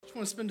I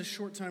want to spend a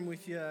short time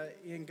with you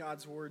in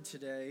God's Word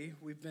today.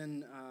 We've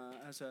been,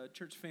 as a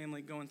church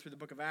family, going through the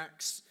book of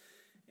Acts,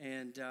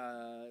 and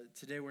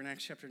today we're in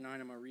Acts chapter 9.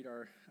 I'm going to read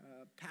our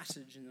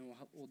passage, and then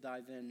we'll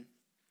dive in.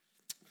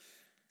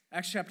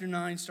 Acts chapter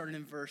 9, starting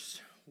in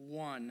verse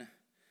 1.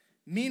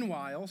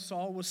 Meanwhile,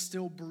 Saul was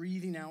still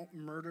breathing out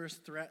murderous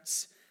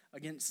threats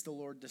against the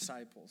Lord's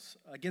disciples.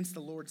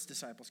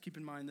 Keep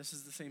in mind, this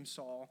is the same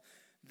Saul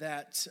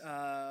that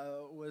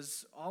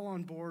was all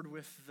on board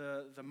with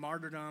the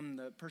martyrdom,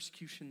 the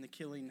persecution, the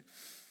killing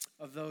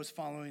of those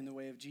following the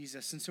way of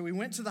Jesus. And so he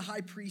went to the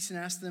high priest and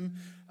asked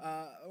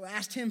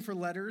him for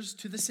letters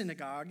to the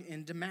synagogue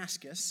in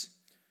Damascus,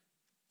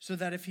 so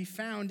that if he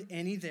found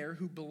any there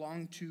who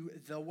belonged to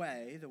the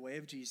way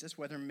of Jesus,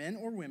 whether men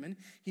or women,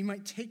 he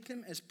might take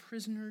them as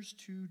prisoners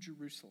to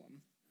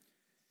Jerusalem.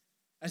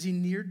 As he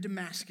neared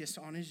Damascus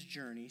on his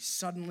journey,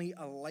 suddenly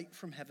a light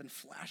from heaven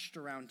flashed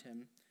around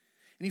him.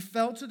 And he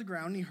fell to the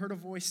ground, and he heard a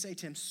voice say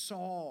to him,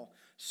 "Saul,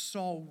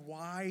 Saul,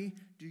 why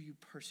do you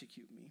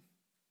persecute me?"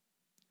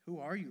 "Who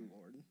are you,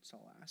 Lord?"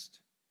 Saul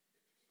asked.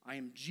 "I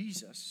am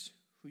Jesus,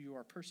 who you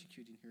are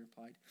persecuting," he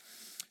replied.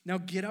 "Now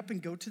get up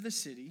and go to the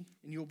city,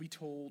 and you will be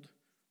told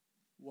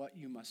what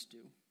you must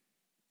do."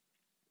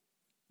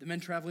 The men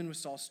traveling with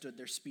Saul stood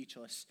there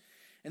speechless.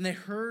 And they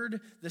heard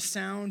the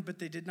sound, but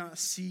they did not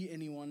see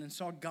anyone. And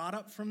Saul got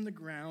up from the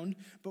ground,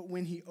 but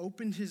when he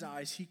opened his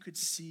eyes, he could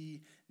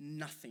see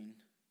nothing.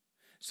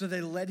 So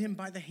they led him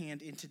by the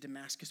hand into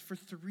Damascus. For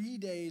 3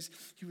 days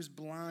he was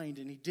blind,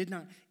 and he did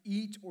not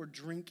eat or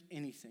drink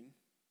anything.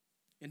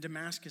 In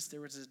Damascus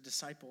there was a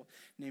disciple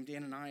named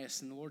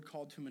Ananias, and the Lord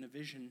called to him in a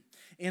vision.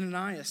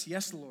 "Ananias."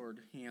 "Yes,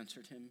 Lord," he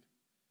answered him.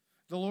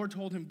 The Lord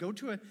told him, "Go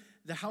to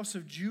the house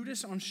of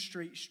Judas on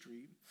Straight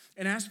Street,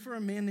 and ask for a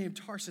man named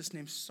Tarsus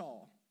named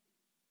Saul,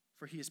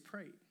 for he has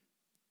prayed.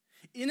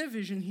 In a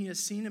vision he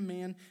has seen a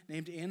man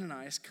named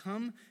Ananias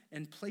come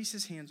and place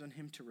his hands on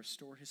him to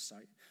restore his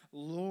sight."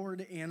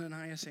 "Lord,"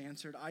 Ananias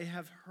answered, "I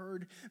have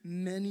heard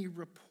many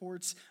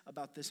reports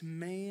about this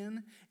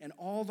man and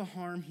all the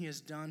harm he has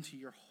done to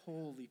your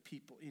holy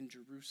people in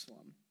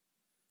Jerusalem.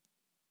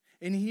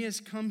 And he has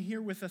come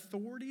here with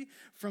authority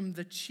from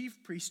the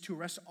chief priest to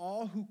arrest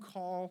all who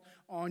call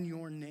on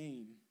your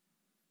name."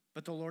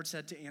 But the Lord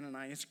said to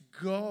Ananias,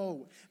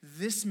 "Go,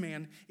 this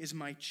man is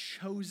my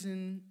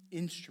chosen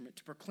instrument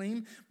to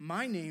proclaim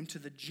my name to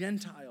the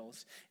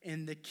Gentiles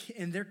and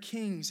their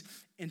kings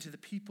and to the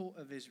people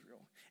of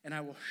Israel. And I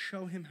will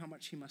show him how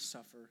much he must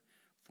suffer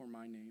for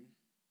my name."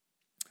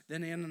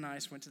 Then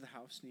Ananias went to the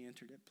house and he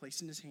entered it.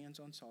 Placing his hands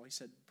on Saul, he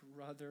said,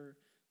 "Brother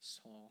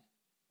Saul,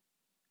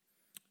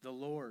 the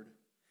Lord,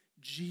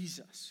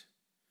 Jesus,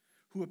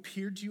 who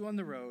appeared to you on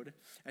the road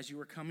as you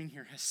were coming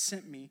here, has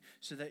sent me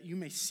so that you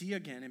may see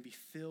again and be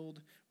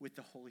filled with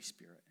the Holy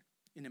Spirit."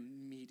 And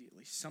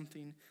immediately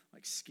something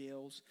like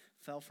scales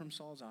fell from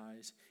Saul's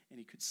eyes, and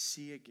he could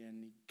see again.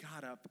 And he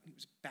got up and he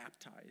was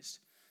baptized.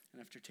 And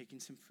after taking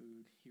some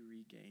food, he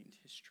regained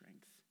his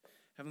strength.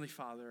 Heavenly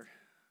Father,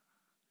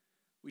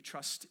 we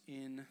trust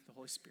in the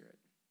Holy Spirit.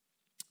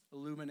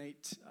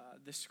 Illuminate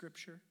this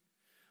scripture.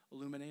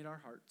 Illuminate our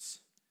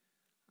hearts.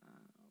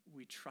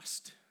 We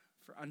trust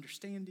for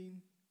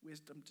understanding,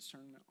 wisdom,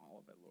 discernment, all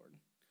of it, Lord.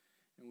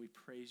 And we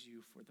praise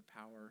you for the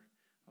power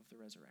of the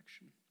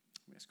resurrection.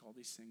 We ask all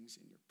these things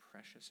in your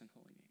precious and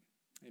holy name.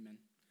 Amen.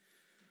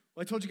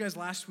 Well, I told you guys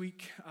last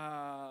week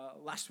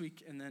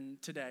and then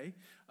today,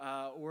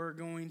 we're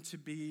going to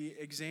be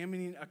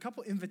examining a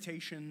couple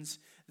invitations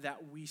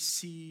that we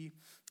see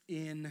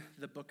in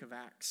the book of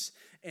Acts.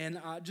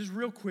 And just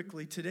real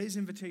quickly, today's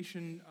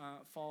invitation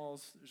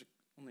falls, there's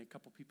only a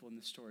couple people in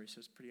this story, so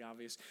it's pretty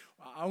obvious.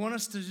 I want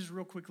us to just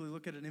real quickly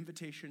look at an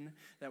invitation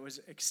that was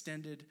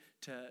extended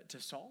to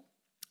Saul.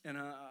 And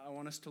I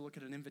want us to look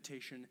at an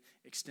invitation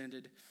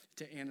extended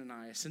to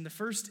Ananias. And the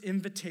first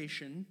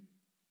invitation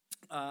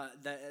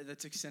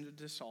that's extended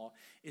to Saul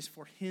is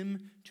for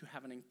him to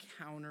have an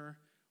encounter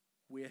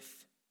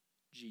with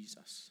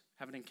Jesus.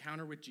 Have an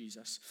encounter with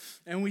Jesus.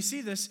 And we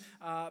see this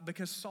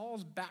because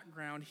Saul's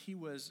background, he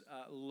was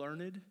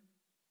learned.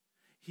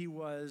 He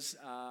was,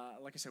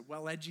 like I said,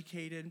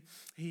 well-educated.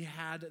 He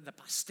had the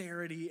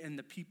posterity and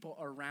the people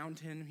around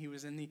him. He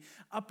was in the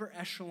upper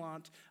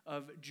echelon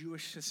of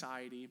Jewish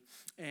society.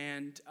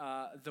 And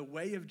the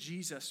way of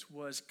Jesus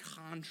was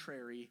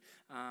contrary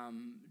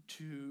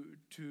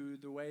to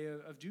the way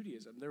of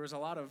Judaism. There was a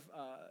lot of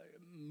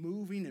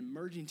moving and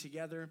merging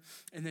together.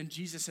 And then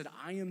Jesus said,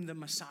 "I am the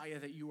Messiah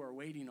that you are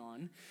waiting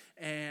on."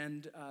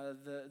 And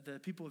the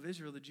people of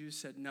Israel, the Jews,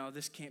 said, "No,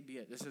 this can't be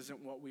it. This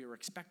isn't what we were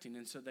expecting."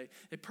 And so they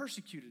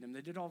persecuted him.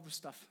 They did all the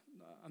stuff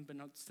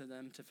unbeknownst to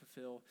them to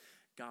fulfill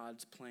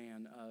God's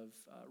plan of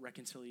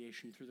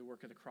reconciliation through the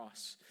work of the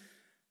cross.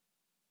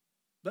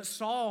 But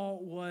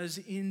Saul was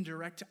in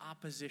direct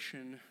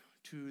opposition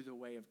to the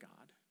way of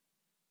God.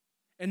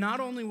 And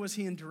not only was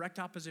he in direct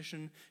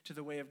opposition to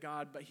the way of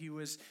God, but he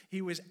was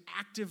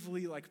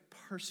actively like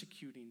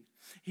persecuting.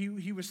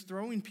 He was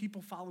throwing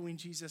people following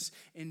Jesus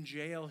in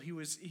jail. He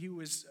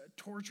was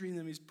torturing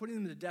them. He was putting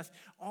them to death,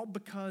 all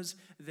because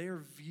their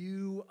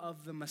view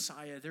of the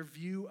Messiah, their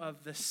view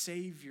of the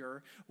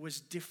Savior was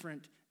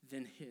different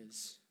than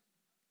his.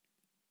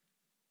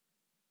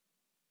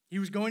 He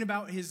was going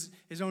about his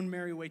own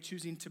merry way,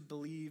 choosing to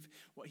believe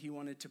what he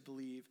wanted to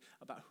believe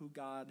about who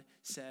God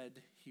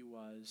said he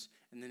was,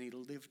 and then he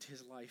lived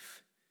his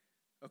life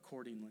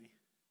accordingly.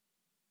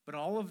 But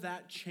all of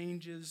that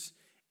changes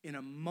in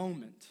a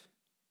moment.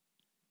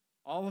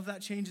 All of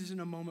that changes in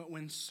a moment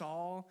when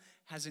Saul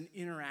has an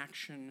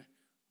interaction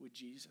with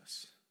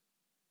Jesus.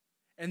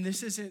 And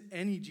this isn't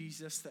any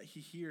Jesus that he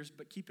hears,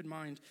 but keep in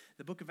mind,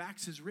 the book of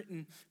Acts is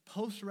written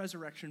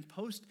post-resurrection,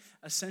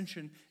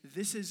 post-ascension.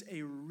 This is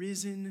a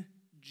risen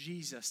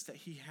Jesus that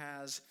he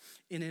has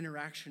an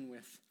interaction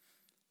with.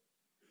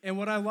 And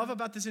what I love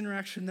about this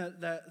interaction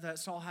that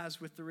Saul has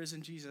with the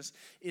risen Jesus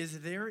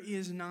is there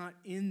is not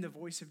in the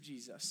voice of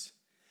Jesus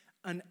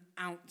an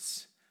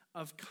ounce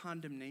of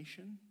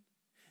condemnation.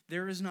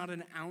 There is not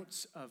an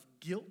ounce of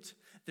guilt.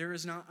 There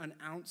is not an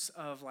ounce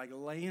of like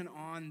laying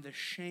on the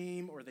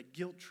shame or the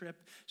guilt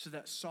trip so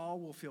that Saul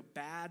will feel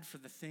bad for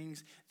the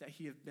things that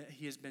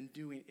he has been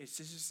doing. It's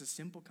just a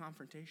simple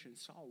confrontation.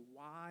 Saul,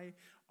 why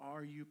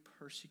are you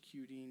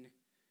persecuting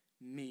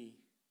me?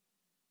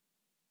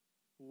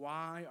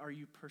 Why are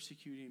you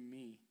persecuting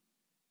me?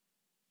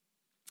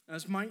 Now,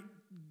 this might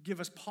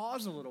give us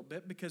pause a little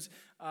bit because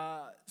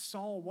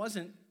Saul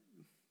wasn't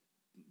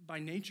by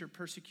nature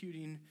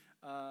persecuting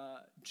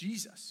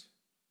Jesus.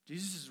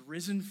 Jesus is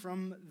risen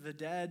from the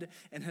dead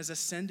and has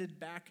ascended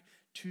back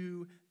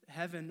to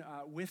heaven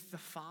with the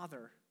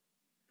Father.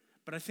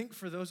 But I think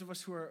for those of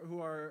us who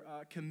are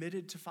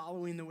committed to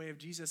following the way of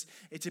Jesus,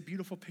 it's a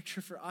beautiful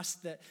picture for us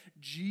that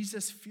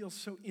Jesus feels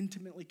so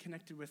intimately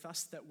connected with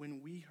us that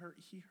when we hurt,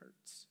 he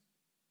hurts.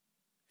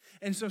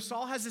 And so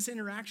Saul has this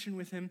interaction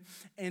with him,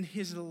 and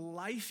his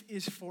life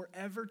is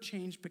forever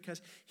changed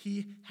because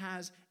he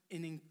has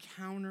an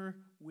encounter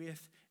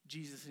with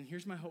Jesus. And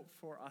here's my hope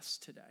for us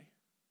today.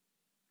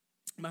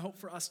 My hope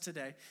for us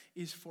today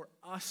is for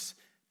us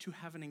to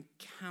have an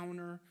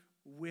encounter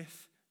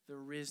with the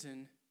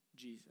risen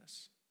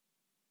Jesus.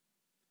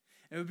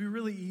 It would be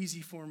really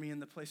easy for me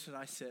in the place that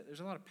I sit. There's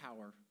a lot of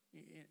power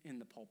in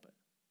the pulpit.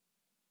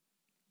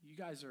 You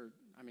guys are,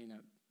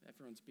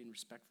 everyone's being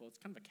respectful. It's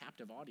kind of a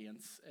captive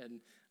audience, and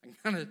I can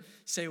kind of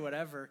say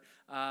whatever.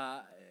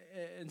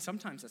 And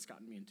sometimes that's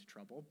gotten me into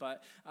trouble,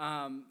 but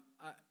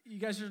you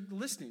guys are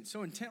listening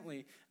so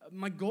intently.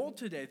 My goal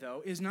today,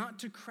 though, is not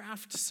to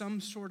craft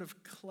some sort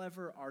of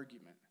clever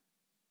argument.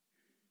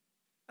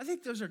 I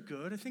think those are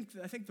good. I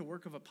think the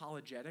work of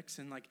apologetics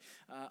and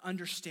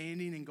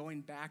understanding and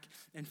going back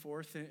and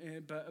forth,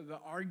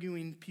 but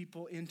arguing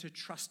people into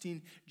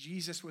trusting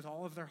Jesus with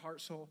all of their heart,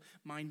 soul,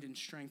 mind, and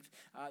strength.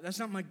 That's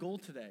not my goal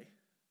today.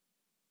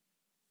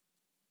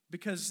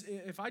 Because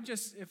if I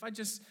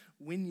just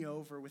win you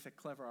over with a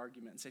clever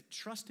argument and say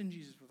trust in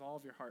Jesus with all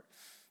of your heart,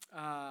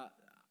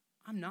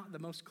 I'm not the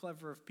most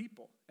clever of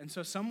people. And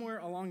so somewhere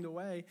along the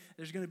way,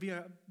 there's going to be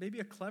maybe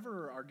a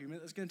cleverer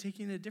argument that's going to take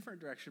you in a different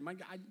direction.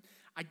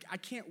 I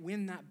can't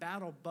win that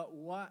battle, but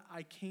what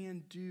I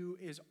can do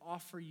is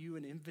offer you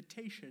an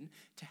invitation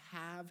to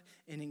have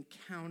an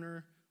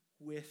encounter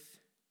with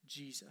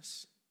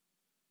Jesus.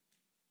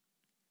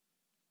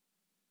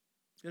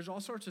 There's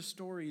all sorts of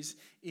stories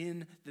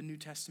in the New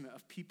Testament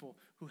of people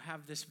who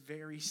have this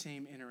very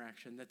same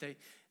interaction, that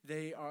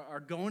they are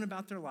going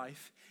about their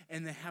life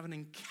and they have an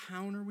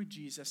encounter with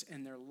Jesus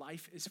and their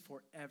life is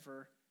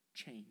forever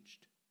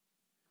changed.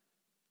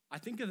 I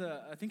think of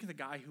the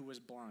guy who was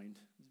blind.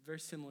 It's very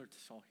similar to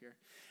Saul here.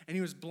 And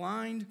he was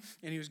blind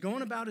and he was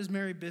going about his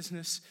merry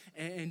business,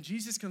 and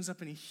Jesus comes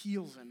up and he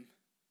heals him.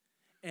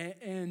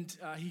 And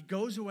he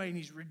goes away and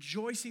he's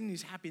rejoicing and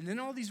he's happy. And then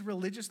all these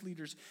religious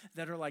leaders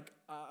that are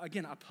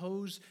again,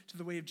 opposed to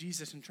the way of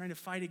Jesus and trying to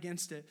fight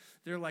against it,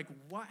 they're like,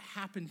 what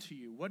happened to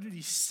you? What did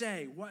he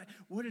say? What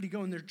did he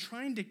go? And they're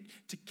trying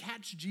to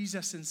catch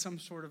Jesus in some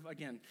sort of,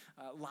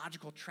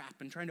 logical trap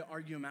and trying to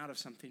argue him out of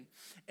something.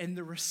 And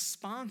the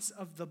response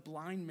of the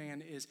blind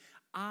man is,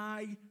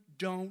 I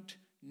don't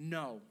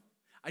know.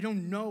 I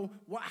don't know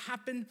what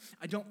happened.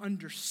 I don't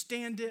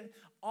understand it.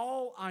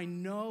 All I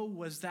know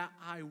was that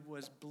I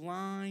was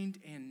blind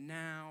and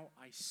now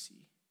I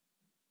see.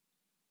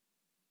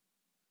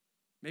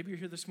 Maybe you're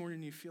here this morning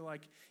and you feel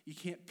like you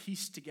can't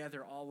piece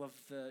together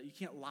you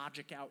can't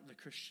logic out the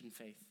Christian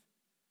faith.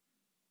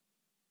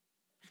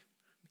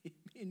 Me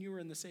and you are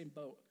in the same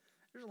boat.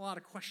 There's a lot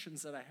of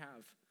questions that I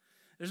have.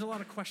 There's a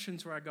lot of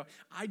questions where I go,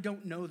 I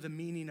don't know the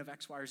meaning of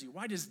X, Y, or Z.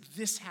 Why does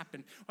this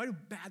happen? Why do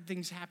bad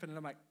things happen? And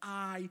I'm like,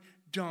 I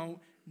don't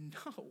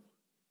know.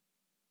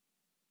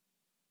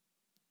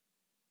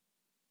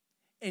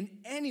 And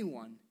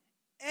anyone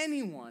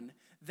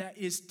that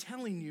is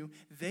telling you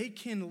they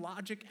can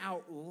logic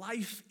out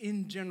life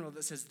in general,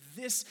 that says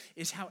this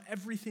is how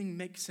everything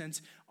makes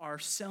sense, are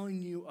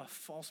selling you a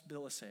false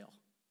bill of sale.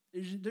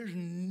 There's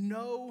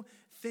no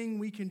thing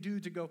we can do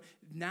to go,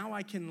 now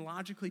I can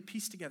logically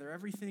piece together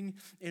everything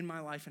in my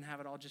life and have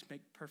it all just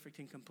make perfect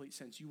and complete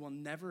sense. You will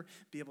never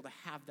be able to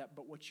have that,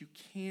 but what you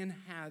can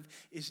have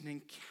is an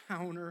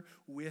encounter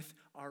with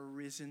our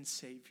risen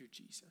Savior,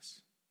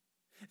 Jesus.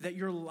 That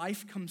your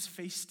life comes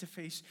face to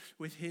face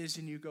with his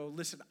and you go,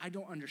 listen, I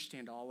don't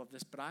understand all of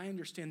this, but I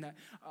understand that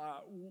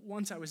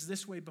once I was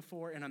this way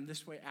before and I'm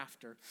this way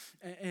after.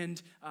 And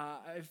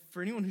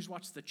for anyone who's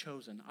watched The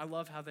Chosen, I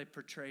love how they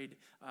portrayed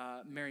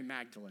Mary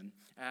Magdalene.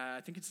 I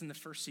think it's in the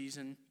first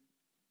season.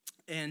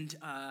 And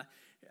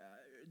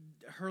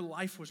her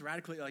life was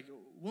radically like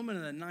woman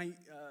of the night,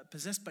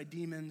 possessed by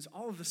demons,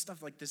 all of this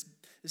stuff, like this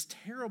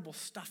terrible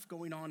stuff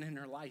going on in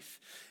her life.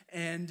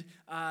 And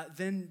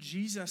then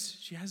Jesus,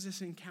 she has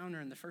this encounter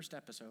in the first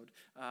episode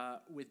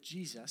with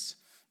Jesus.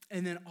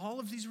 And then all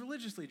of these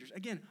religious leaders,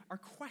 again, are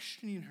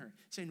questioning her,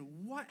 saying,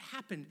 what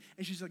happened?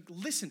 And she's like,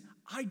 listen,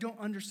 I don't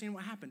understand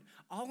what happened.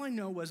 All I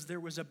know was there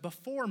was a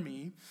before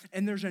me,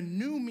 and there's a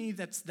new me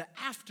that's the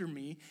after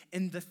me,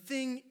 and the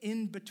thing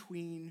in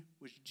between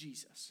was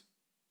Jesus.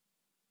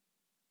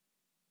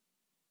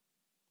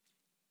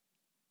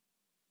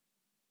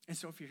 And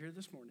so if you're here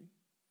this morning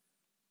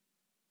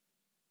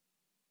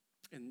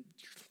and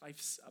your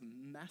life's a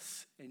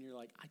mess and you're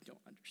like, I don't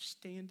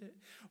understand it.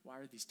 Why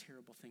are these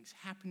terrible things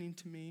happening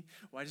to me?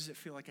 Why does it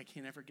feel like I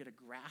can't ever get a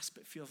grasp?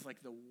 It feels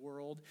like the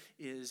world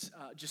is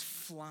just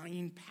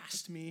flying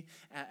past me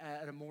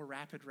at a more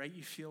rapid rate.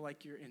 You feel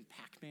like you're in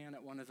Pac-Man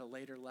at one of the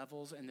later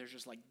levels and there's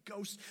just like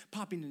ghosts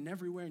popping in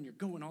everywhere and you're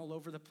going all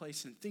over the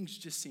place and things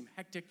just seem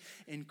hectic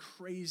and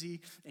crazy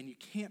and you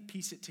can't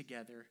piece it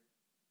together.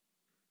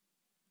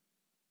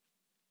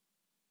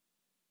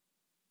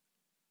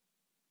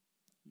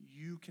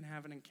 You can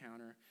have an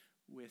encounter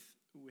with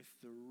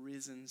the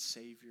risen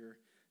Savior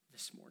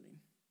this morning.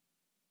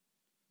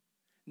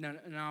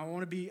 Now I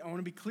want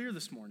to be clear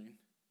this morning,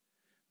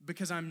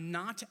 because I'm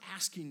not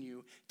asking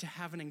you to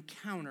have an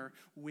encounter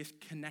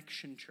with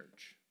Connection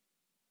Church.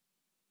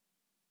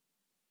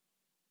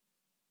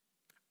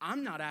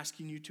 I'm not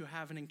asking you to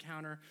have an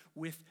encounter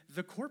with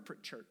the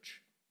corporate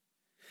church.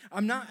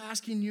 I'm not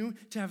asking you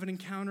to have an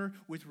encounter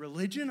with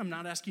religion. I'm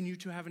not asking you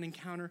to have an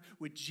encounter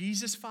with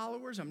Jesus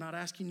followers. I'm not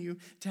asking you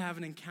to have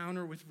an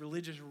encounter with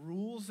religious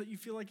rules that you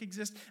feel like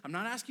exist. I'm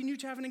not asking you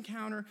to have an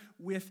encounter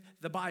with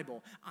the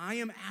Bible. I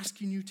am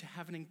asking you to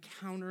have an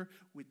encounter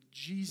with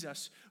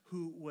Jesus,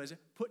 who was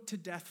put to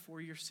death for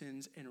your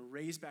sins and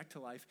raised back to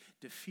life,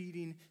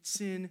 defeating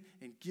sin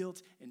and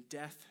guilt and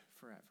death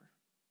forever.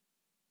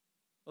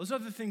 Those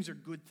other things are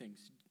good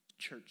things.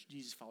 Church,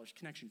 Jesus followers,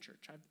 Connection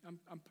Church.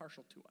 I'm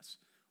partial to us.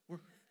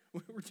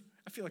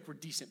 I feel like we're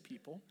decent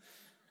people,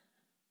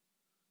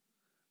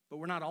 but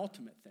we're not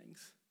ultimate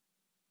things.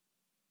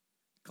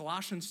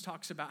 Colossians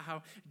talks about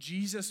how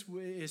Jesus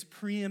is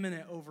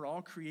preeminent over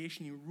all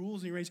creation. He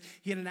rules and he reigns.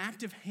 He had an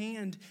active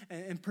hand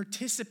and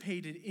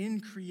participated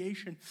in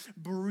creation,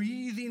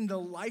 breathing the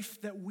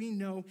life that we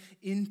know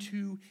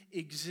into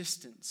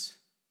existence.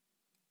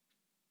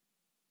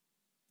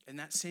 And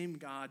that same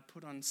God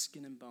put on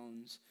skin and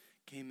bones,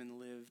 came and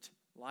lived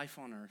life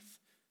on earth,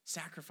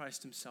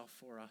 sacrificed himself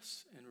for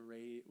us, and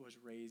was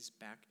raised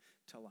back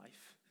to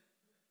life.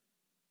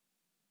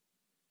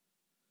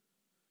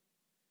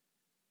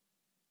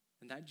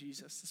 And that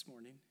Jesus this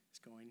morning is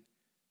going,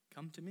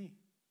 come to me,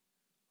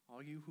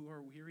 all you who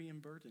are weary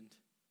and burdened.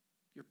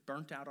 You're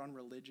burnt out on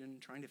religion,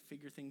 trying to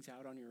figure things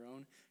out on your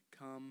own.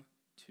 Come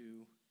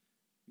to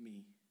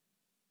me.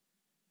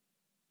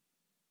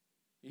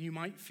 And you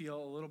might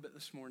feel a little bit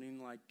this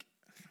morning like,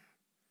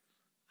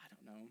 I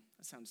don't know,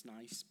 that sounds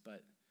nice,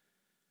 but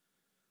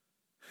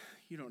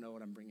you don't know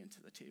what I'm bringing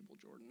to the table,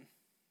 Jordan.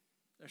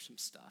 There's some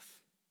stuff.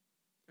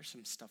 There's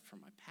some stuff from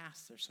my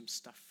past. There's some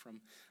stuff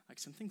from, like,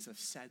 some things I've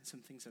said,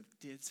 some things I've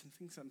did, some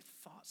things I've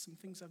thought, some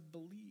things I've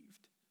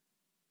believed.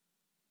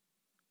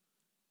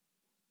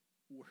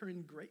 We're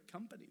in great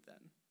company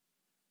then.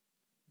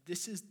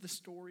 This is the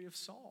story of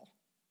Saul.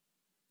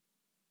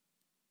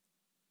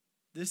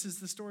 This is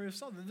the story of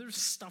Saul. There's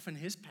stuff in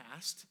his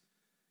past.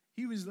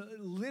 He was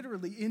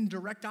literally in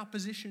direct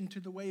opposition to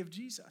the way of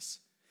Jesus,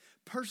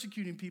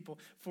 persecuting people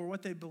for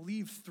what they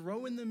believed,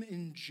 throwing them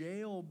in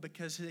jail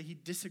because he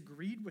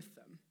disagreed with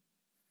them.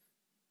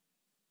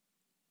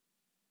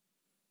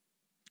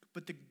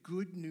 But the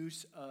good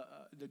news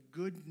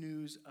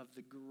of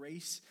the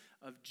grace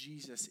of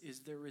Jesus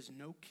is there is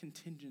no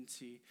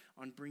contingency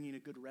on bringing a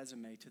good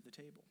resume to the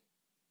table.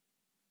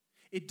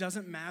 It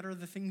doesn't matter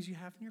the things you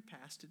have in your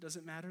past. It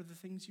doesn't matter the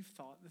things you've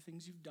thought, the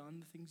things you've done,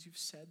 the things you've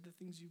said, the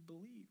things you've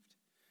believed.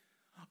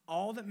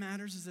 All that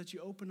matters is that you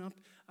open up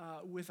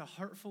with a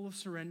heart full of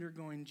surrender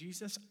going,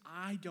 Jesus,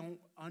 I don't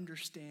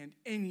understand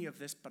any of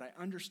this, but I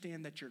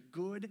understand that you're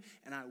good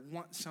and I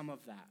want some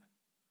of that.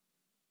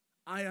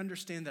 I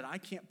understand that I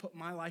can't put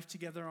my life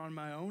together on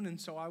my own, and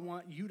so I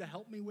want you to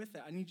help me with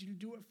it. I need you to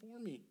do it for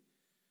me.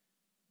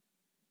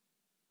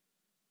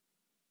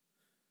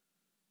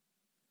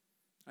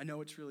 I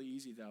know it's really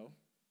easy, though,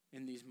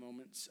 in these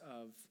moments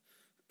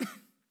of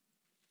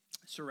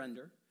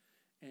surrender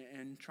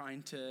and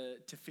trying to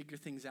figure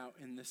things out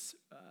in this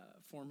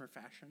form or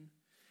fashion.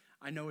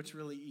 I know it's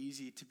really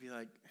easy to be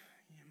like,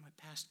 yeah, my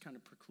past kind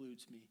of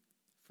precludes me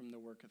from the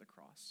work of the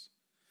cross.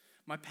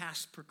 My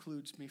past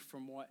precludes me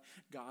from what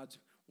God's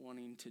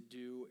wanting to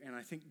do. And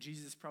I think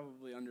Jesus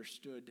probably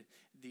understood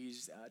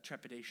these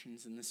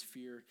trepidations and this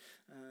fear.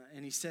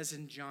 And he says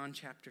in John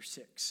chapter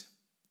 6,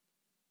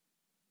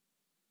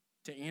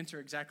 to answer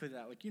exactly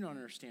that, like, you don't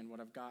understand what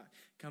I've got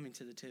coming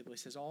to the table. He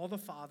says, those who the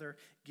Father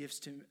gives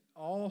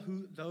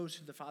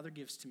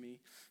to me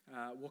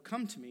will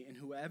come to me, and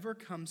whoever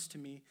comes to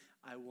me,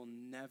 I will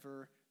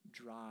never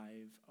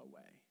drive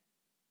away.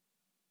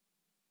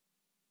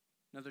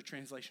 Another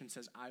translation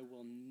says, I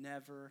will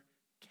never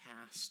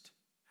cast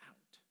out.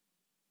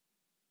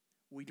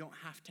 We don't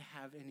have to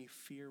have any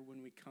fear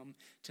when we come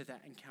to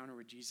that encounter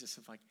with Jesus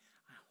of like,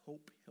 I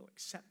hope he'll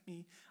accept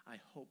me. I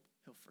hope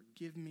he'll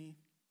forgive me.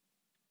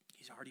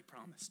 He's already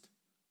promised,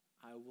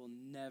 I will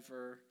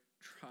never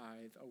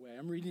drive away.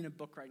 I'm reading a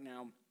book right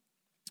now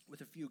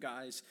with a few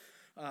guys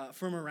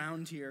from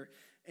around here,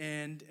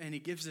 and he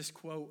gives this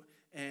quote,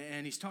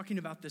 and he's talking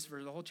about this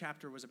verse. The whole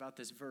chapter was about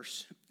this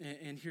verse,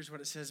 and here's what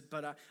it says.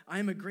 But I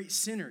am a great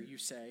sinner, you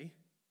say.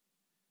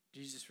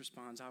 Jesus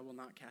responds, I will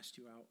not cast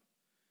you out.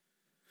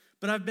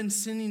 But I've been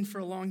sinning for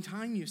a long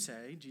time, you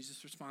say.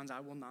 Jesus responds, I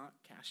will not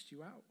cast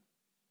you out.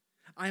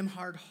 I am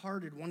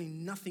hard-hearted,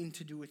 wanting nothing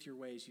to do with your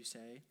ways, you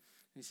say.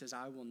 And he says,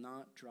 I will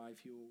not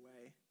drive you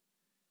away.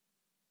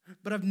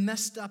 But I've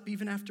messed up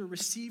even after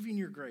receiving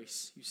your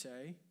grace, you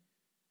say.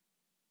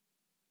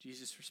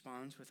 Jesus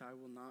responds with, I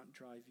will not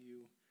drive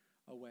you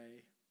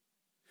away.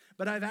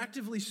 But I've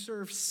actively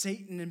served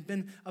Satan and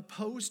been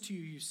opposed to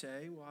you, you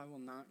say. Well, I will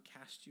not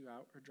cast you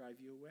out or drive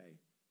you away.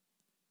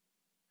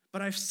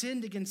 But I've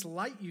sinned against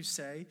light, you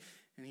say.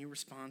 And he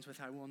responds with,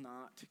 I will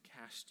not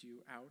cast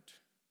you out.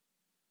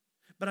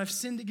 But I've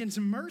sinned against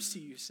mercy,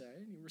 you say.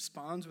 And he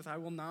responds with, I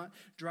will not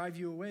drive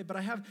you away. But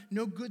I have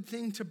no good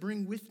thing to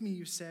bring with me,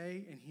 you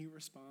say. And he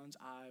responds,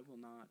 I will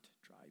not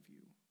drive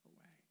you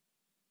away.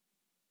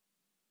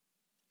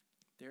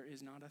 There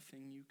is not a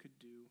thing you could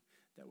do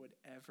that would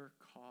ever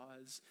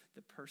cause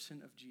the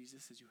person of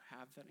Jesus, as you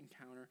have that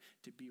encounter,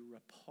 to be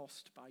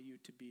repulsed by you,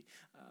 to be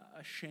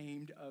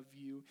ashamed of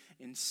you.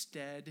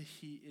 Instead,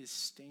 he is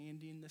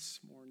standing this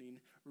morning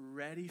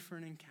ready for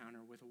an encounter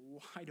with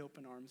wide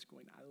open arms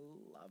going, I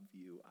love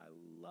you, I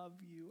love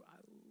you, I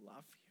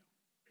love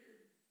you.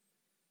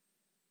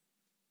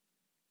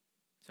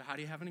 So how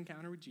do you have an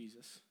encounter with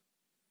Jesus?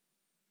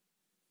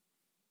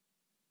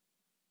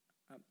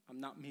 I'm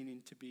not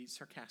meaning to be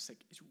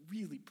sarcastic. It's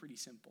really pretty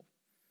simple.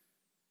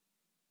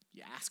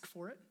 You ask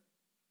for it.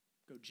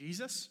 Go,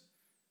 Jesus,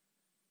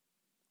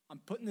 I'm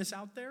putting this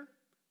out there.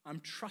 I'm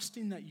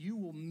trusting that you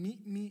will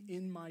meet me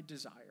in my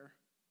desire.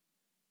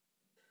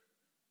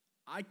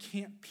 I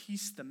can't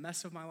piece the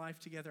mess of my life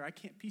together. I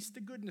can't piece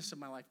the goodness of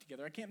my life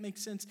together. I can't make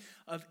sense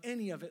of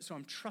any of it, so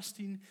I'm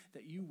trusting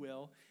that you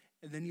will,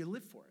 and then you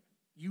live for it.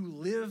 You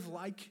live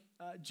like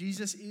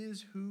Jesus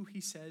is who he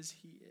says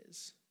he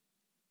is.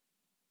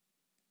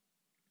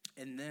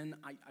 And then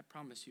I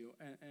promise you,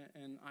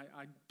 and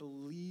I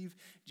believe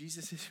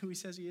Jesus is who he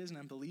says he is, and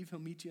I believe he'll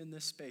meet you in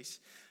this space.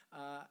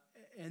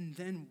 And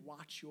then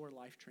watch your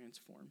life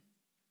transform.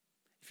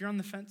 If you're on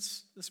the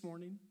fence this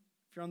morning,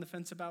 if you're on the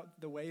fence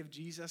about the way of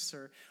Jesus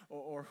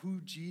or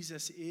who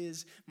Jesus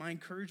is, my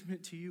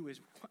encouragement to you is,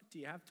 what do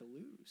you have to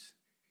lose?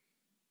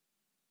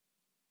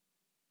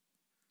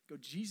 Go,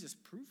 Jesus,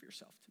 prove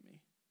yourself to me.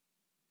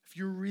 If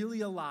you're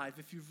really alive,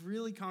 if you've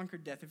really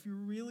conquered death, if you're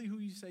really who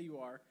you say you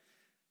are,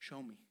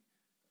 show me.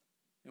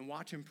 And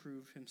watch him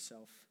prove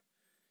himself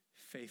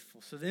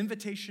faithful. So the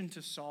invitation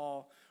to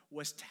Saul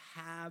was to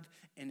have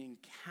an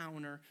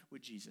encounter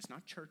with Jesus.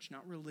 Not church,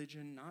 not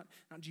religion, not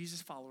Jesus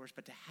followers,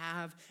 but to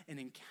have an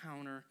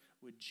encounter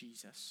with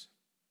Jesus.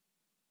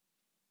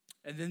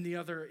 And then the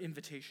other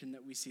invitation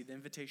that we see, the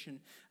invitation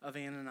of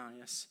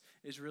Ananias,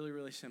 is really,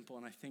 really simple.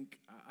 And I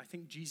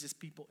think Jesus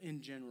people in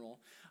general,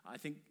 I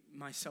think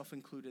myself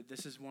included,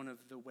 this is one of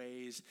the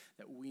ways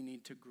that we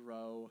need to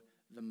grow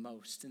the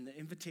most. And the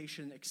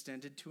invitation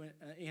extended to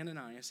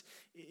Ananias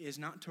is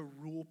not to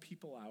rule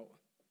people out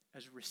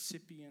as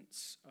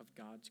recipients of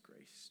God's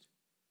grace.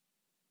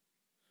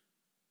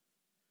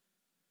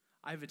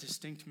 I have a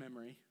distinct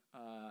memory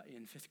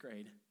in 5th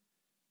grade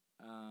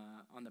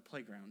on the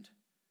playground.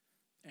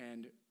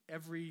 And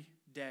every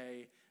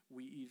day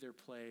we either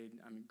played,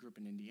 grew up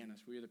in Indiana,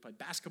 so we either played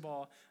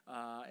basketball,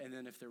 and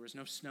then if there was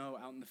no snow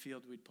out in the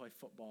field, we'd play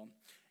football.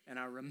 And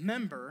I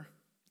remember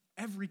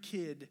every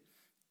kid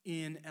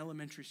in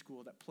elementary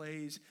school that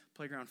plays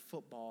playground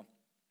football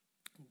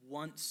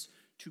wants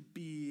to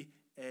be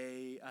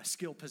a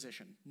skill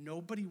position.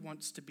 Nobody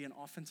wants to be an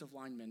offensive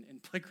lineman in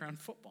playground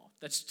football.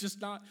 That's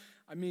just not,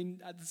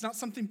 it's not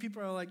something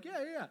people are like,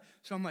 yeah.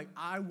 So I'm like,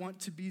 I want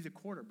to be the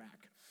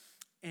quarterback.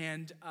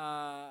 And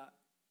I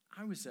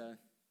was a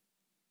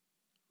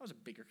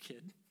bigger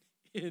kid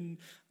in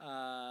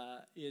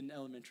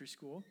elementary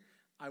school.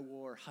 I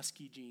wore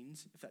husky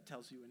jeans, if that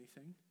tells you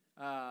anything.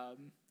 I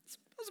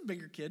was a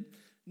bigger kid.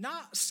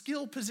 not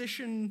skill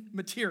position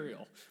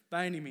material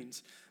by any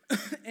means.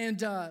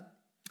 And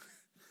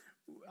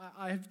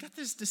I've got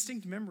this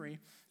distinct memory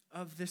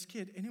of this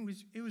kid, and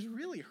it was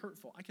really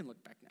hurtful. I can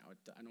look back now.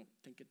 I don't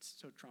think it's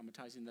so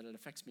traumatizing that it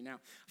affects me now.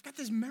 I've got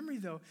this memory,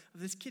 though,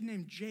 of this kid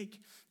named Jake,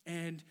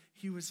 and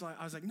I was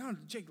like, no,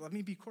 Jake, let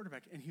me be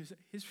quarterback. And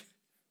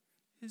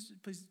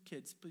please,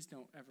 kids, please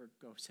don't ever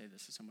go say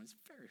this to someone. It's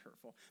very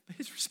hurtful. But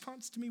his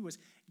response to me was,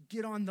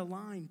 get on the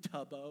line,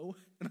 Tubbo.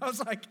 And I was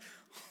like,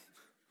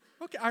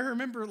 okay. I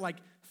remember,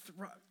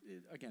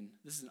 again,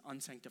 this is an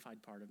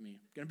unsanctified part of me. I'm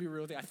going to be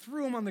real with you. I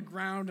threw him on the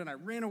ground, and I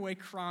ran away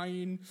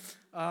crying.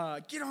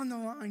 Get on the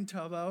line,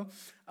 Tubbo.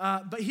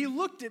 But he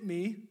looked at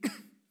me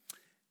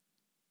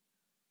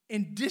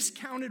and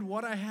discounted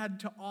what I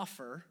had to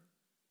offer,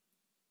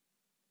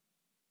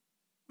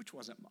 which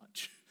wasn't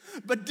much,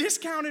 but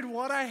discounted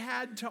what I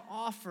had to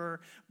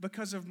offer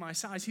because of my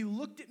size. He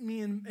looked at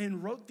me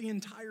and wrote the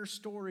entire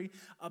story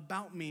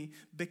about me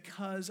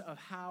because of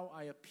how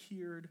I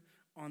appeared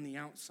on the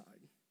outside.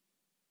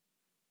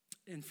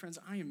 And friends,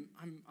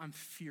 I'm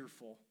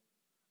fearful.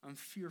 I'm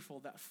fearful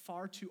that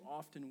far too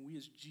often we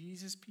as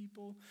Jesus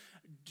people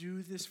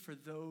do this for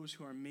those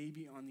who are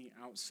maybe on the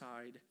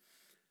outside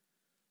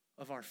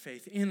of our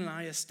faith.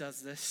 Ananias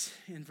does this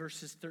in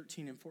verses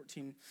 13 and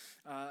 14.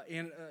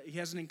 He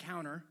has an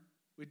encounter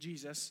with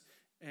Jesus,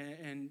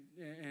 and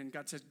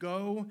God says,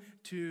 go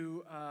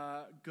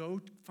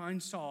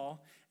find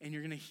Saul, and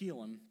you're going to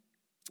heal him.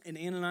 And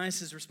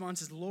Ananias'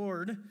 response is,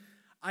 Lord,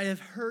 I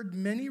have heard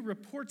many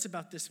reports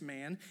about this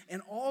man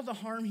and all the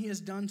harm he has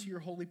done to your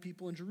holy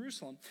people in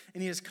Jerusalem.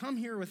 And he has come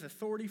here with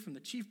authority from the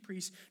chief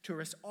priests to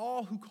arrest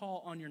all who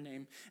call on your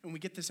name. And we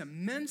get this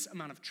immense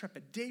amount of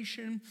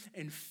trepidation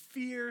and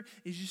fear.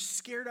 He's just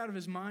scared out of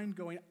his mind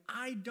going,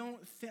 I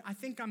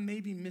think I'm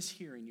maybe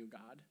mishearing you,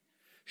 God.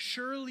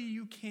 Surely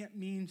you can't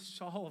mean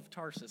Saul of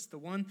Tarsus, the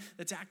one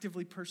that's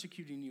actively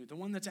persecuting you, the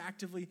one that's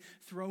actively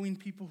throwing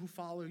people who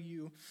follow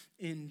you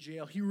in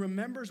jail. He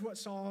remembers what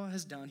Saul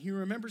has done. He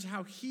remembers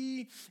how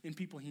he and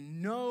people he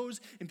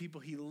knows and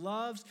people he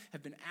loves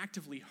have been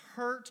actively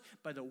hurt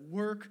by the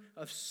work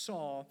of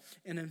Saul.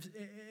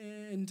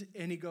 And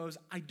he goes,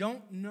 I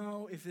don't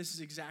know if this is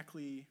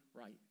exactly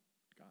right,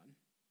 God.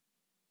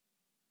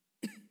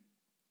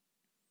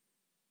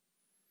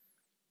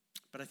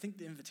 But I think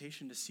the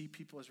invitation to see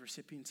people as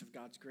recipients of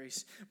God's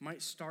grace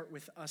might start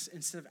with us,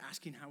 instead of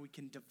asking how we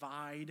can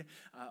divide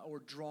or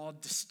draw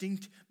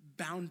distinct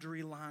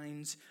boundary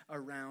lines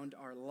around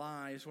our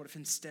lives, what if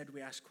instead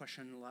we ask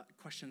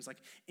questions like,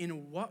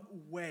 in what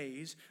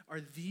ways are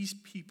these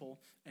people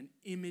an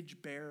image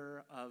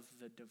bearer of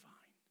the divine?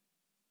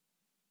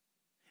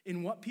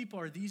 In what people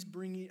are these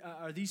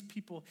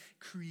people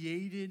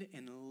created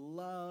and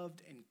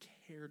loved and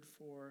cared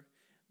for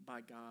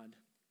by God?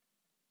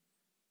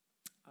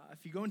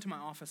 If you go into my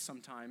office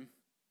sometime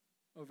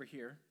over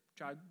here,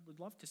 which I would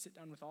love to sit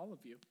down with all of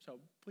you, so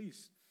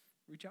please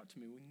reach out to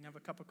me. We can have a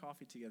cup of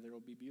coffee together. It'll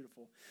be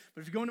beautiful.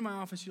 But if you go into my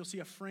office, you'll see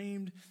a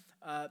framed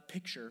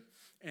picture.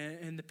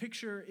 And the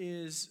picture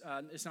is,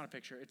 it's not a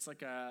picture. It's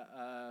like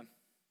a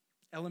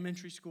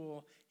elementary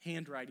school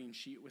handwriting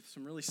sheet with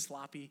some really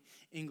sloppy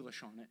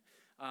English on it.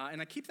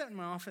 And I keep that in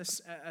my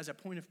office as a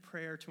point of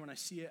prayer to when I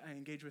see it, I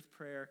engage with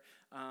prayer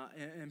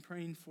and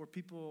praying for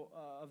people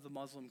of the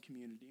Muslim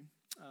community.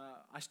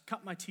 I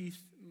cut my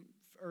teeth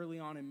early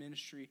on in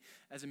ministry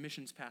as a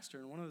missions pastor,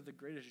 and one of the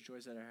greatest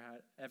joys that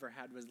I ever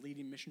had was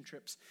leading mission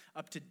trips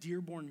up to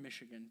Dearborn,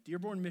 Michigan.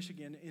 Dearborn,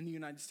 Michigan in the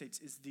United States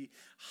is the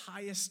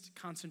highest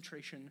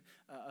concentration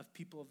of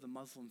people of the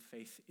Muslim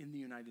faith in the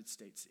United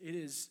States. It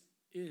is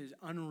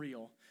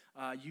unreal.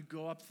 You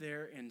go up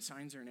there and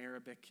signs are in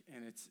Arabic,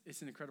 and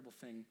it's an incredible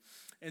thing.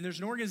 And there's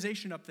an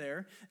organization up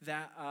there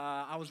that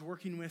I was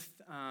working with,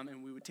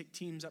 and we would take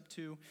teams up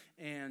to,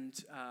 and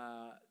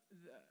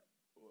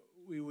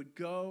we would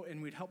go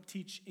and we'd help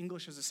teach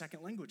English as a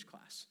second language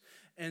class.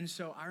 And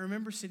so I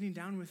remember sitting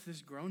down with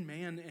this grown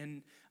man,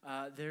 and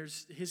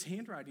his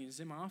handwriting is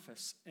in my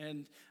office.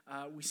 And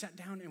we sat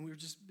down and we were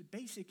just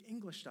basic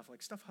English stuff,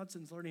 like stuff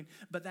Hudson's learning,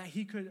 but that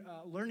he could,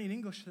 learning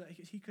English, so that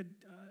he could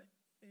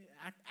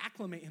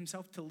acclimate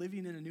himself to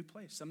living in a new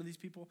place. Some of these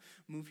people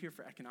move here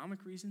for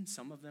economic reasons.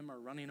 Some of them are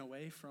running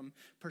away from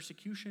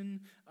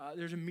persecution.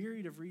 There's a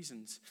myriad of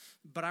reasons.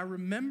 But I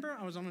remember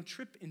I was on a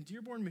trip in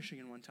Dearborn,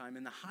 Michigan one time,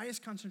 in the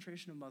highest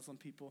concentration of Muslim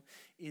people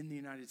in the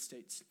United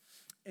States.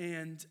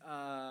 And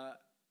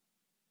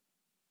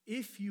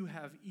if you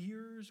have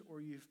ears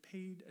or you've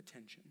paid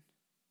attention,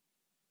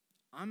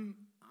 I'm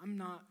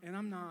not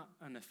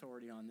an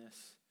authority on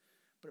this,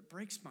 but it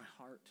breaks my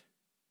heart.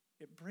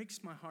 It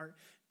breaks my heart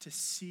to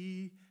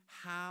see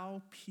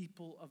how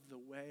people of the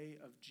way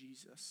of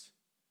Jesus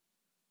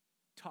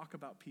talk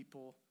about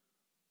people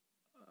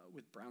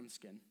with brown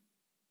skin,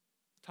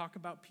 talk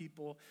about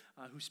people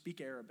who speak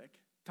Arabic,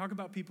 talk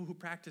about people who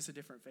practice a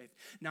different faith.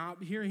 Now,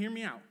 hear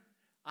me out.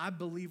 I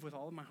believe with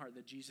all of my heart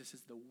that Jesus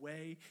is the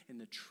way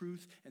and the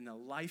truth and the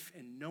life,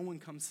 and no one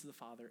comes to the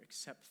Father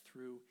except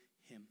through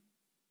him.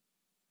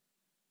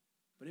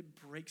 but it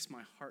breaks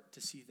my heart to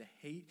see the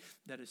hate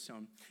that is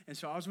sown. And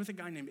so I was with a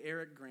guy named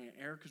Eric Grant.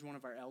 Eric is one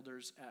of our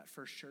elders at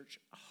First Church,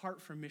 a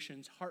heart for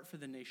missions, heart for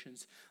the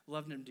nations,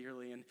 loved him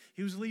dearly. And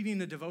he was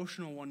leading a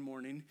devotional one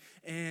morning,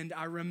 and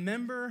I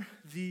remember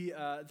the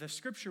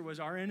scripture was,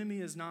 our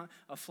enemy is not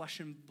of flesh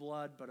and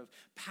blood, but of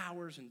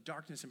powers and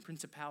darkness and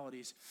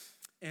principalities.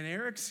 And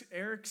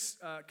Eric's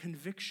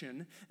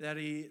conviction that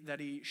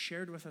he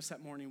shared with us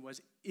that morning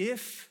was,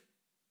 if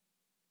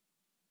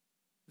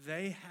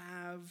they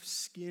have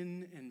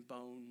skin and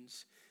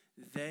bones,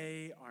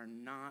 they are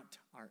not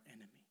our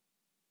enemy.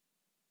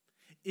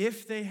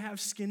 If they have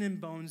skin and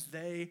bones,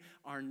 they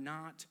are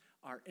not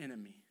our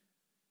enemy.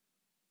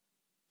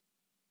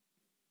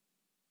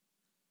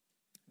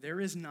 There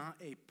is not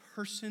a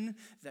person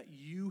that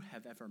you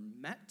have ever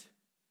met.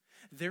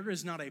 There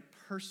is not a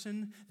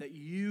person that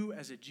you,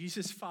 as a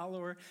Jesus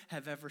follower,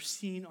 have ever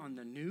seen on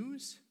the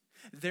news.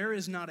 There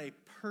is not a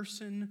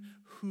person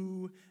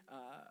who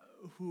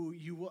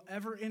you will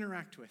ever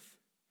interact with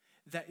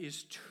that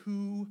is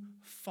too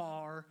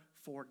far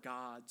for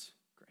God's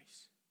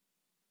grace.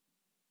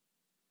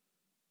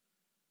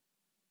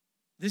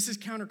 This is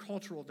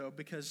countercultural, though,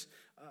 because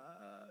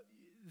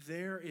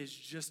there is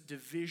just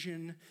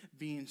division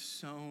being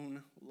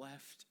sown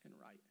left and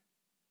right.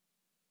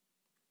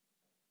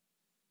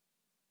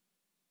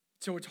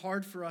 So it's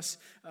hard for us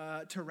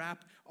to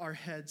wrap our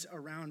heads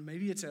around.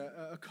 Maybe it's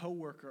a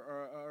coworker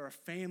or a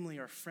family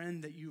or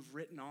friend that you've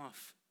written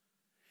off.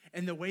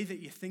 And the way that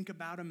you think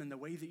about them and the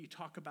way that you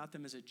talk about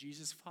them as a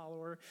Jesus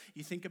follower,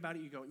 you think about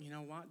it, you go, you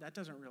know what? That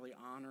doesn't really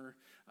honor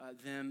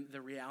them,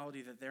 the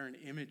reality that they're an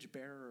image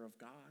bearer of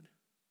God.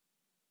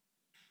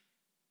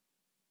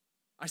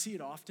 I see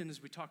it often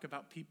as we talk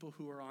about people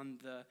who are on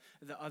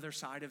the other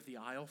side of the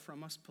aisle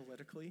from us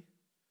politically.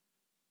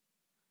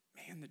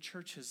 Man, the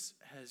church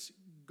has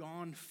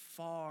gone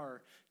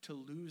far to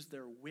lose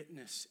their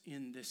witness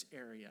in this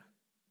area.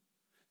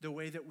 The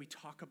way that we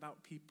talk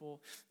about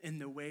people and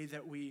the way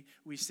that we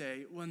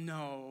say, well,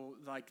 no,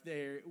 like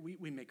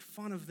we make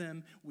fun of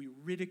them, we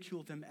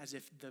ridicule them as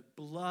if the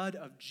blood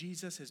of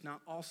Jesus is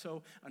not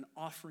also an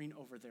offering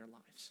over their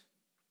lives.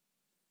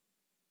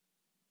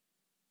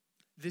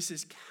 This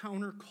is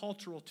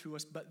countercultural to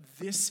us, but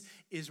this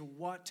is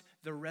what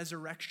the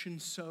resurrection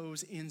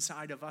sows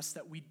inside of us,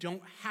 that we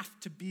don't have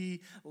to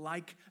be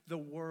like the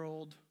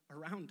world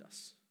around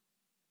us.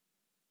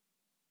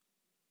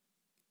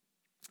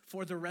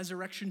 For the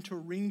resurrection to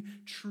ring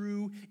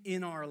true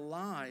in our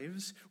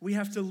lives, we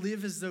have to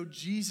live as though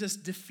Jesus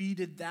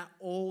defeated that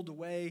old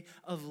way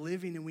of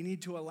living, and we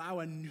need to allow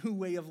a new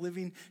way of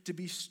living to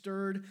be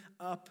stirred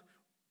up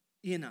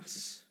in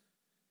us.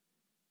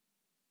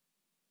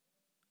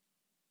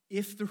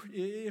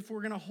 If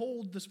we're going to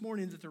hold this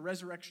morning that the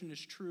resurrection is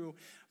true,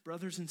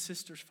 brothers and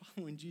sisters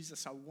following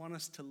Jesus, I want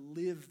us to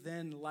live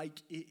then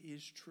like it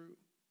is true.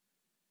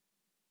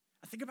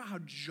 I think about how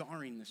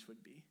jarring this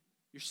would be.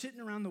 You're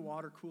sitting around the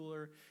water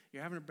cooler,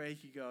 you're having a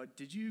break, you go,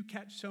 did you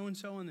catch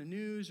so-and-so on the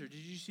news, or did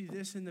you see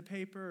this in the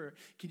paper, or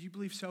can you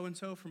believe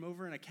so-and-so from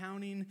over in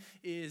accounting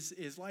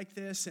is like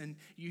this? And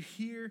you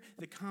hear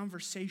the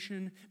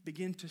conversation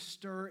begin to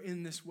stir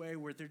in this way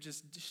where they're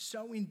just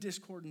sowing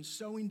discord and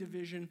sowing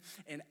division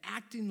and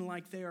acting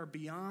like they are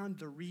beyond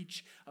the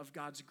reach of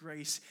God's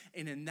grace.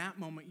 And in that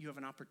moment, you have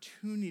an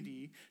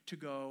opportunity to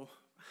go,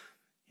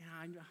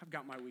 yeah, I've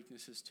got my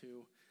weaknesses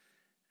too.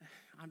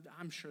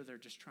 I'm sure they're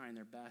just trying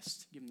their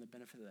best. Give them the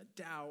benefit of the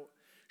doubt.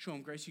 Show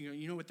them grace.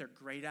 You know what they're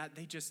great at?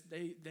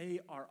 They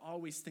are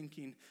always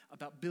thinking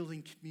about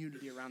building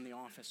community around the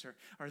office.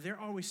 Or they're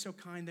always so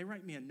kind. They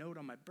write me a note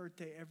on my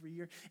birthday every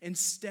year.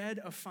 Instead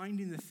of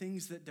finding the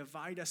things that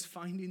divide us,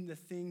 finding the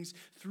things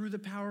through the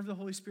power of the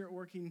Holy Spirit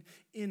working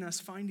in us,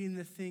 finding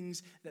the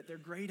things that they're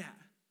great at.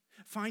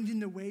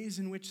 Finding the ways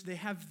in which they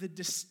have the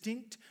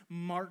distinct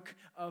mark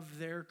of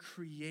their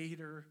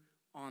Creator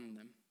on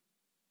them.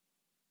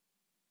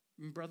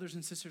 Brothers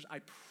and sisters, I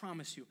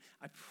promise you,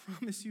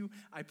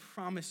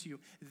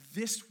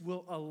 this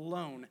will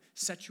alone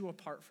set you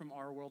apart from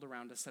our world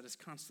around us that is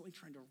constantly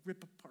trying to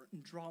rip apart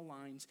and draw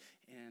lines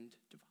and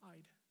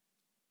divide.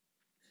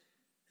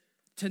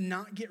 To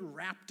not get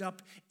wrapped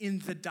up in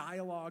the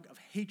dialogue of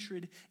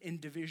hatred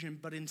and division,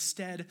 but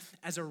instead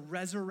as a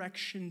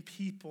resurrection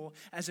people,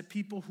 as a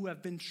people who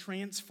have been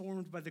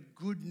transformed by the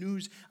good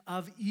news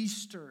of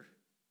Easter,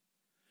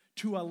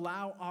 to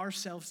allow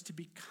ourselves to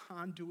be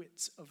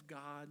conduits of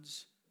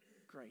God's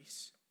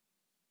grace.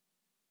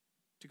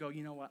 To go,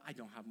 you know what, I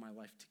don't have my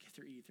life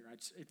together either.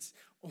 It's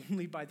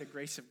only by the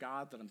grace of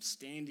God that I'm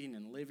standing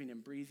and living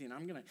and breathing.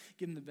 I'm going to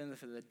give him the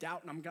benefit of the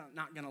doubt, and I'm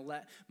not going to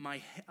let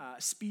my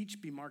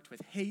speech be marked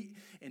with hate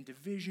and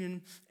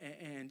division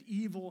and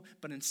evil,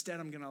 but instead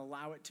I'm going to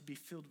allow it to be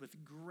filled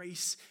with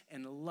grace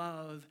and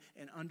love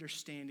and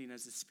understanding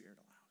as the Spirit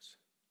allows.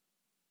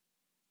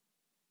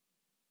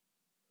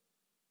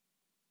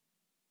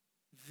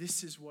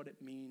 This is what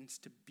it means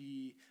to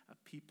be a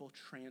people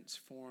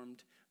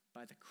transformed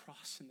by the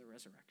cross and the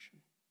resurrection.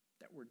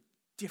 That we're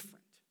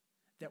different.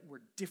 that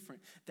we're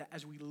different, that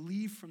as we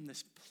leave from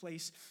this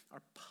place,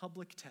 our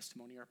public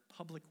testimony, our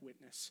public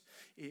witness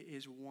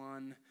is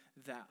one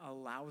that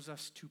allows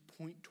us to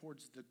point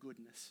towards the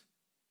goodness.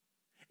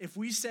 If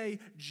we say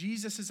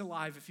Jesus is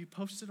alive, if you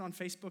post it on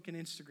Facebook and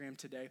Instagram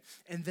today,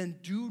 and then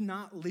do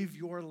not live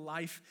your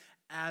life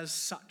as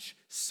such,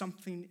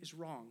 something is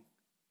wrong.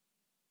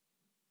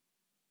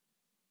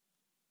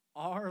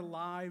 Our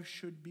lives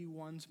should be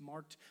ones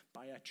marked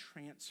by a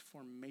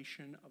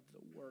transformation of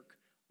the work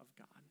of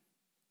God.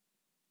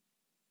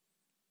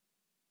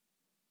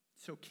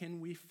 So can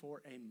we,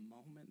 for a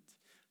moment,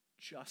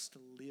 just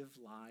live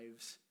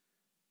lives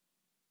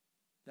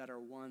that are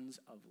ones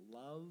of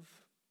love?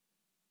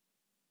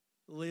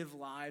 Live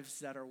lives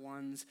that are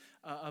ones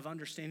of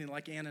understanding,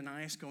 like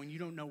Ananias going, you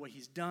don't know what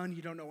he's done,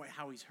 you don't know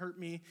how he's hurt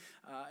me.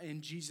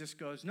 And Jesus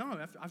goes, no,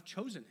 I've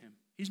chosen him.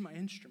 He's my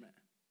instrument.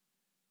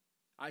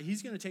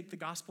 He's going to take the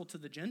gospel to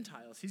the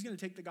Gentiles. He's going to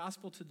take the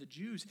gospel to the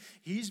Jews.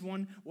 He's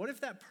one. What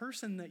if that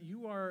person that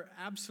you are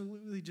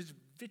absolutely just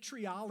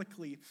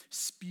vitriolically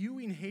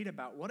spewing hate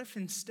about, what if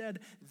instead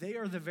they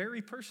are the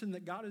very person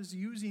that God is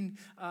using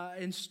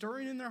and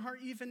stirring in their heart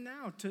even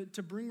now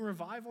to bring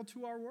revival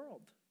to our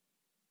world?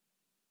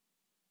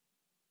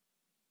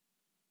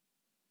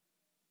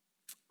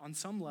 On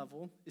some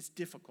level, it's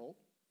difficult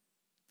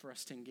for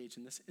us to engage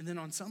in this. And then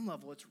on some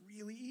level, it's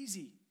really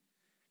easy.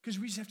 Because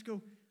we just have to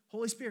go,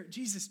 Holy Spirit,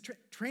 Jesus,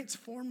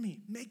 transform me,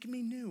 make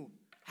me new.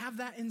 Have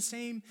that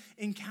same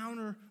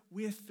encounter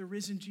with the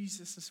risen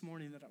Jesus this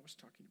morning that I was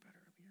talking about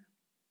earlier.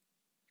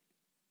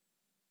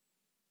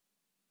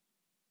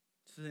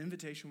 So the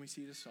invitation we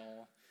see to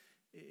Saul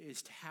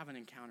is to have an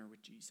encounter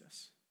with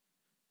Jesus.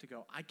 To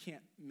go, I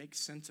can't make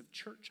sense of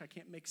church. I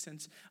can't make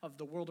sense of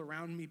the world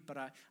around me, but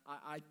I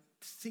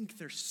think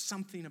there's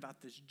something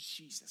about this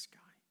Jesus guy.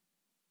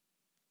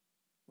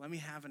 Let me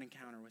have an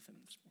encounter with him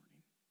this morning.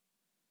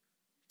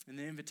 And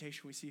the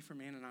invitation we see from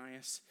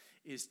Ananias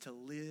is to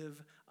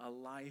live a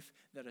life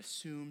that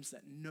assumes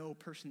that no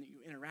person that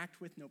you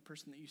interact with, no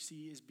person that you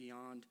see is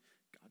beyond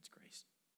God's grace.